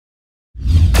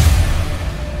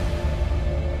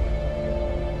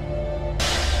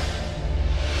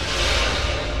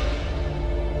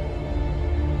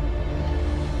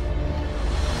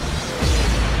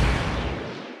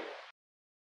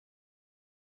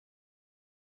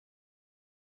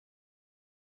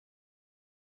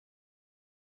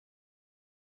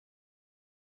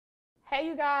Hey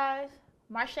you guys,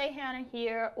 Marche Hannah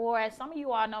here, or as some of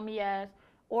you all know me as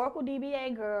Oracle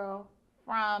DBA Girl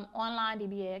from Online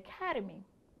DBA Academy.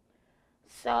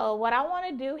 So what I want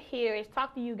to do here is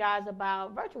talk to you guys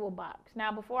about Virtualbox.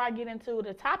 Now before I get into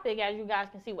the topic, as you guys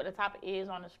can see what the topic is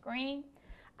on the screen,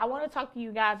 I want to talk to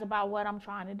you guys about what I'm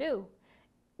trying to do.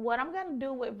 What I'm going to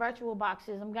do with Virtualbox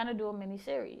is I'm going to do a mini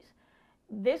series.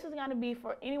 This is going to be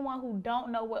for anyone who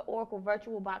don't know what Oracle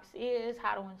Virtualbox is,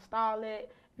 how to install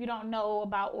it. If you don't know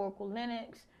about Oracle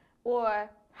Linux or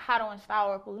how to install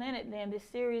Oracle Linux, then this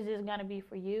series is going to be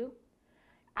for you.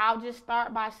 I'll just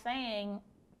start by saying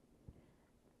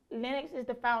Linux is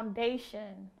the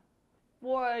foundation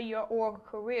for your Oracle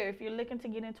career. If you're looking to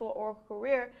get into an Oracle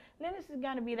career, Linux is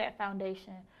going to be that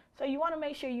foundation. So you want to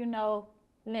make sure you know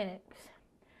Linux.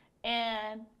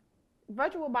 And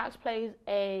Virtualbox plays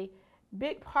a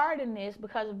big part in this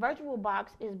because Virtualbox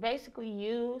is basically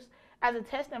used as a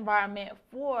test environment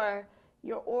for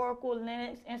your Oracle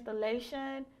Linux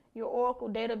installation, your Oracle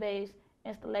database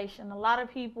installation. A lot of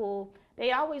people,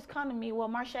 they always come to me, well,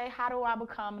 Marche, how do I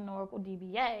become an Oracle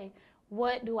DBA?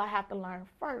 What do I have to learn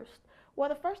first? Well,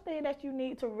 the first thing that you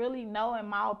need to really know, in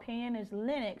my opinion, is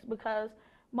Linux, because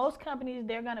most companies,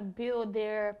 they're going to build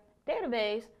their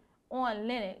database on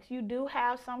Linux. You do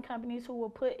have some companies who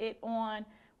will put it on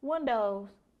Windows,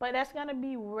 but that's going to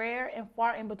be rare and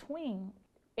far in between.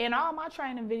 In all my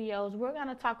training videos, we're going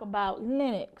to talk about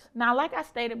Linux. Now, like I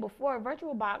stated before,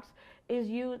 Virtualbox is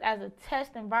used as a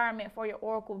test environment for your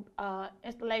Oracle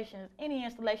installations, any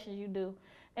installations you do.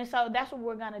 And so that's what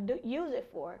we're going to use it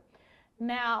for.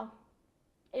 Now,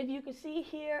 if you can see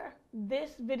here,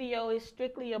 this video is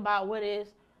strictly about what is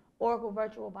Oracle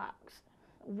Virtualbox.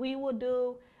 We will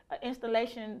do an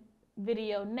installation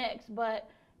video next, but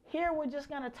here we're just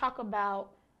going to talk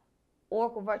about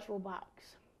Oracle Virtualbox.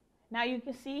 Now you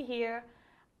can see here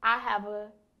I have a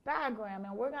diagram,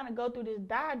 and we're going to go through this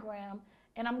diagram,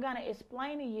 and I'm going to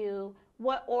explain to you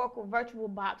what Oracle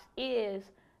Virtualbox is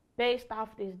based off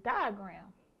this diagram.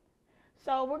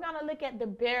 So we're going to look at the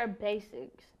bare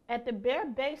basics. At the bare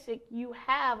basic, you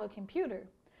have a computer.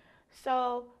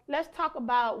 So let's talk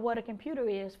about what a computer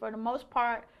is. For the most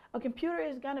part, a computer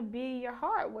is going to be your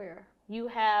hardware. You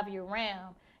have your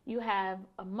RAM. You have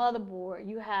a motherboard,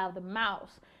 you have the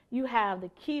mouse, you have the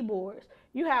keyboards,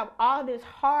 you have all this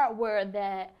hardware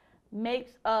that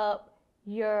makes up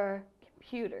your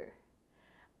computer.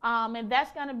 And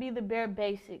that's going to be the bare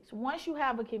basics. Once you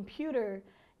have a computer,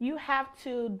 you have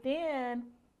to then,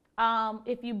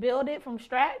 if you build it from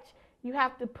scratch, you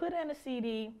have to put in a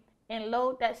CD and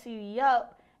load that CD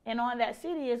up, and on that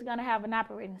CD is going to have an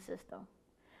operating system.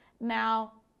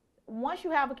 Now, once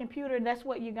you have a computer, that's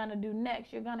what you're going to do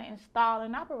next. You're going to install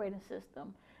an operating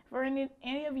system. For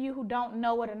any of you who don't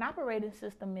know what an operating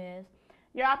system is,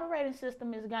 your operating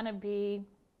system is going to be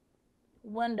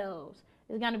Windows.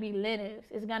 It's going to be Linux.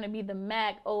 It's going to be the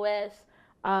Mac OS,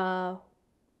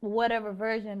 whatever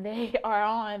version they are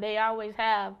on. They always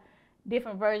have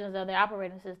different versions of the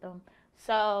operating system.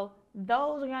 So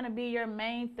those are going to be your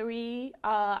main three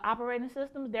operating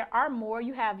systems. There are more.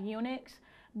 You have Unix,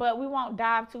 but we won't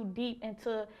dive too deep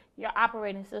into your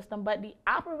operating system. But the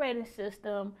operating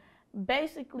system,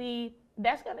 basically,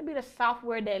 that's going to be the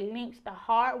software that links the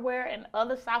hardware and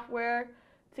other software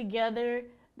together.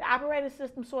 The operating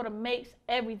system sort of makes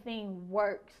everything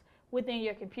works within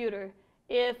your computer.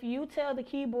 If you tell the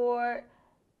keyboard,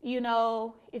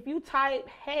 if you type,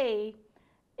 hey,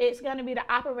 it's going to be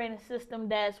the operating system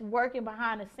that's working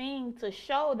behind the scenes to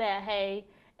show that, hey,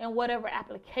 in whatever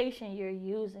application you're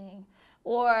using.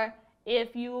 Or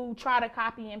if you try to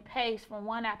copy and paste from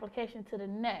one application to the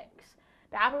next,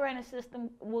 the operating system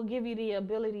will give you the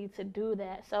ability to do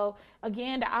that. So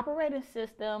again, the operating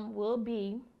system will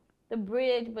be the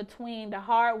bridge between the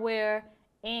hardware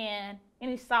and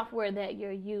any software that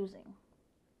you're using.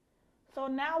 So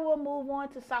now we'll move on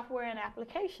to software and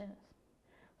applications.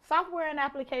 Software and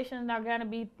applications are going to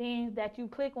be things that you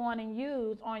click on and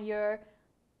use on your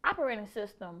operating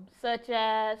system, such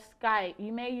as Skype.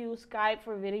 You may use Skype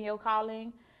for video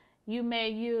calling. You may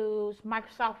use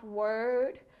Microsoft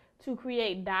Word to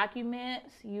create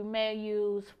documents. You may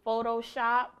use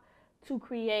Photoshop to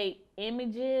create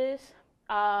images.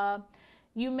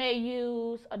 You may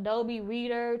use Adobe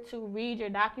Reader to read your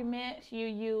documents. You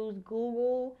use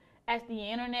Google as the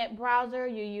internet browser.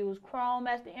 You use Chrome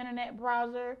as the internet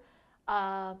browser.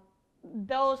 That's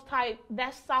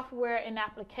software and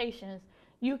applications.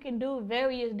 You can do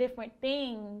various different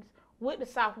things with the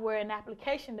software and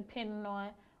application depending on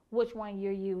which one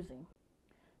you're using.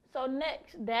 So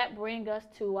next, that brings us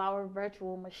to our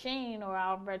virtual machine or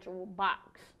our virtual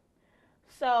box.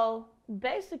 So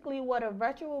basically what a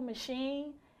virtual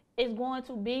machine is going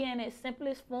to be in its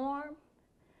simplest form,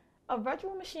 a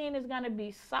virtual machine is going to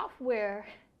be software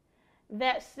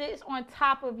that sits on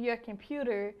top of your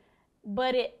computer,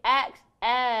 but it acts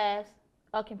as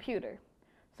a computer.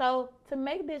 So to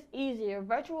make this easier,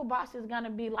 VirtualBox is going to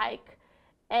be like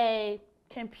a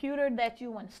computer that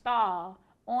you install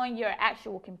on your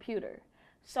actual computer.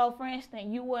 So for instance,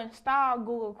 you will install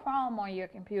Google Chrome on your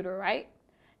computer, right?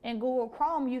 In Google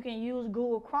Chrome, you can use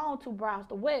Google Chrome to browse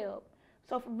the web.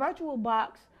 So for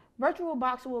VirtualBox,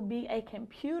 VirtualBox will be a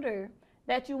computer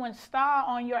that you install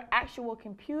on your actual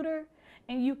computer,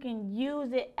 and you can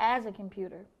use it as a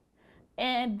computer.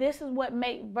 And this is what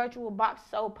makes VirtualBox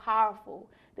so powerful.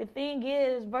 The thing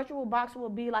is, VirtualBox will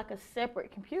be like a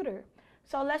separate computer.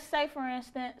 So let's say, for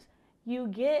instance, you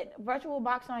get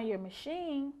VirtualBox on your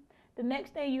machine. The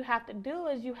next thing you have to do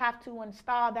is you have to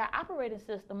install that operating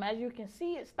system. As you can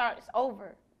see, it starts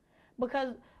over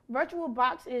because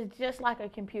VirtualBox is just like a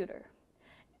computer.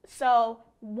 So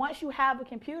once you have a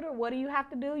computer, what do you have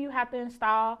to do? You have to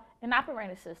install an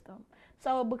operating system.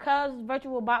 So because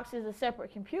VirtualBox is a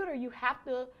separate computer, you have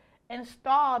to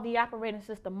install the operating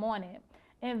system on it.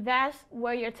 And that's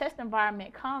where your test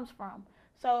environment comes from.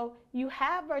 So you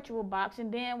have VirtualBox,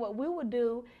 and then what we would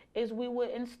do is we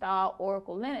would install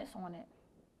Oracle Linux on it.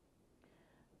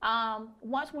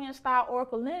 Once we install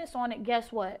Oracle Linux on it,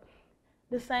 guess what?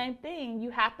 The same thing,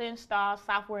 you have to install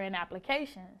software and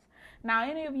applications. Now,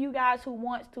 any of you guys who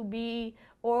wants to be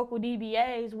Oracle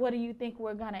DBAs, what do you think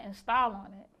we're going to install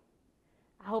on it?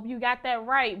 I hope you got that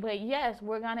right, but yes,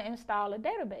 we're going to install a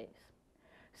database.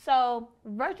 So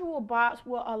VirtualBox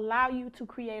will allow you to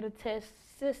create a test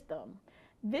system.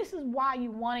 This is why you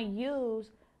want to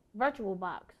use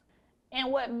VirtualBox.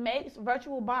 And what makes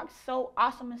VirtualBox so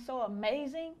awesome and so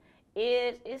amazing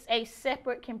is it's a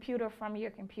separate computer from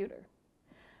your computer.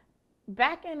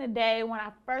 Back in the day when I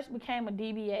first became a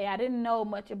DBA, I didn't know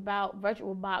much about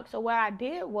VirtualBox. So what I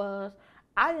did was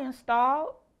I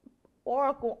installed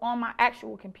Oracle on my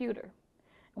actual computer.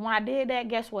 And when I did that,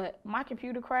 guess what? My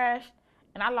computer crashed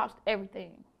and I lost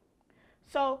everything.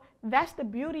 So that's the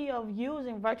beauty of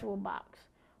using VirtualBox.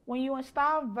 When you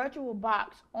install VirtualBox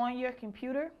on your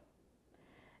computer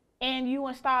and you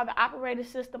install the operating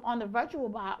system on the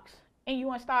VirtualBox and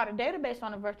you install the database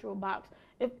on the VirtualBox,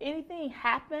 if anything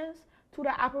happens to the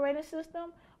operating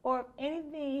system or if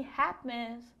anything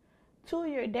happens to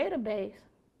your database,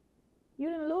 you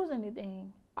didn't lose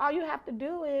anything. All you have to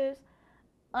do is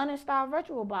uninstall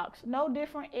VirtualBox. No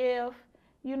different if,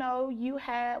 you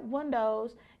had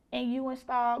Windows and you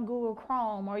installed Google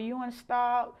Chrome or you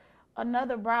installed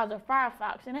another browser,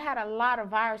 Firefox, and it had a lot of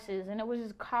viruses and it was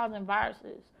just causing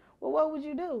viruses. Well, what would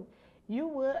you do? You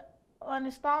would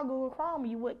uninstall Google Chrome.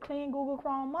 You would clean Google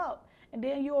Chrome up and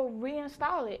then you'll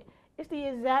reinstall it. It's the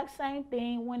exact same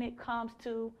thing when it comes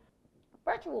to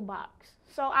VirtualBox.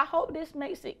 So I hope this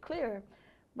makes it clear.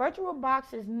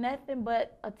 VirtualBox is nothing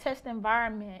but a test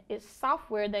environment. It's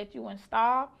software that you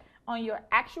install on your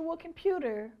actual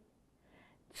computer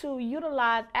to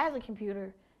utilize as a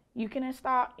computer. You can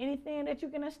install anything that you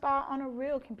can install on a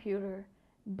real computer.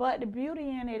 But the beauty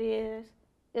in it is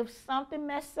if something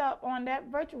messes up on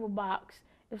that VirtualBox,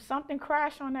 if something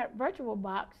crashed on that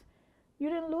VirtualBox, you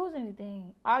didn't lose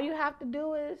anything. All you have to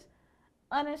do is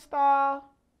uninstall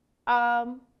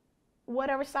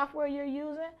whatever software you're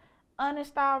using,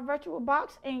 uninstall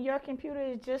VirtualBox, and your computer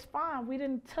is just fine. We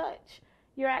didn't touch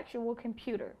your actual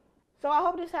computer. So I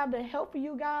hope this has been helpful for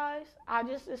you guys. I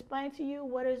just explained to you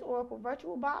what is Oracle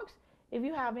Virtualbox. If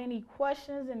you have any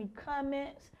questions, any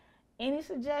comments, any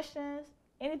suggestions,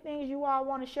 anything you all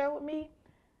want to share with me,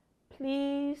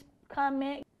 please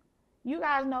comment. You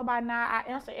guys know by now I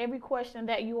answer every question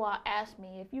that you all ask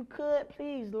me. If you could,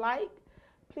 please like,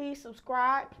 please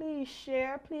subscribe, please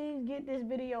share, please get this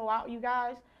video out, you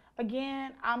guys.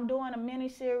 Again, I'm doing a mini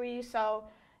series, so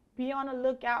be on the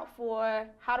lookout for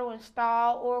how to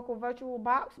install Oracle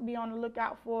VirtualBox. Be on the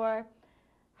lookout for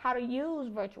how to use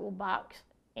VirtualBox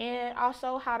and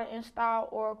also how to install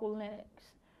Oracle Linux.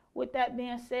 With that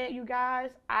being said, you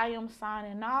guys, I am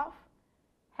signing off.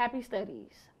 Happy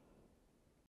studies.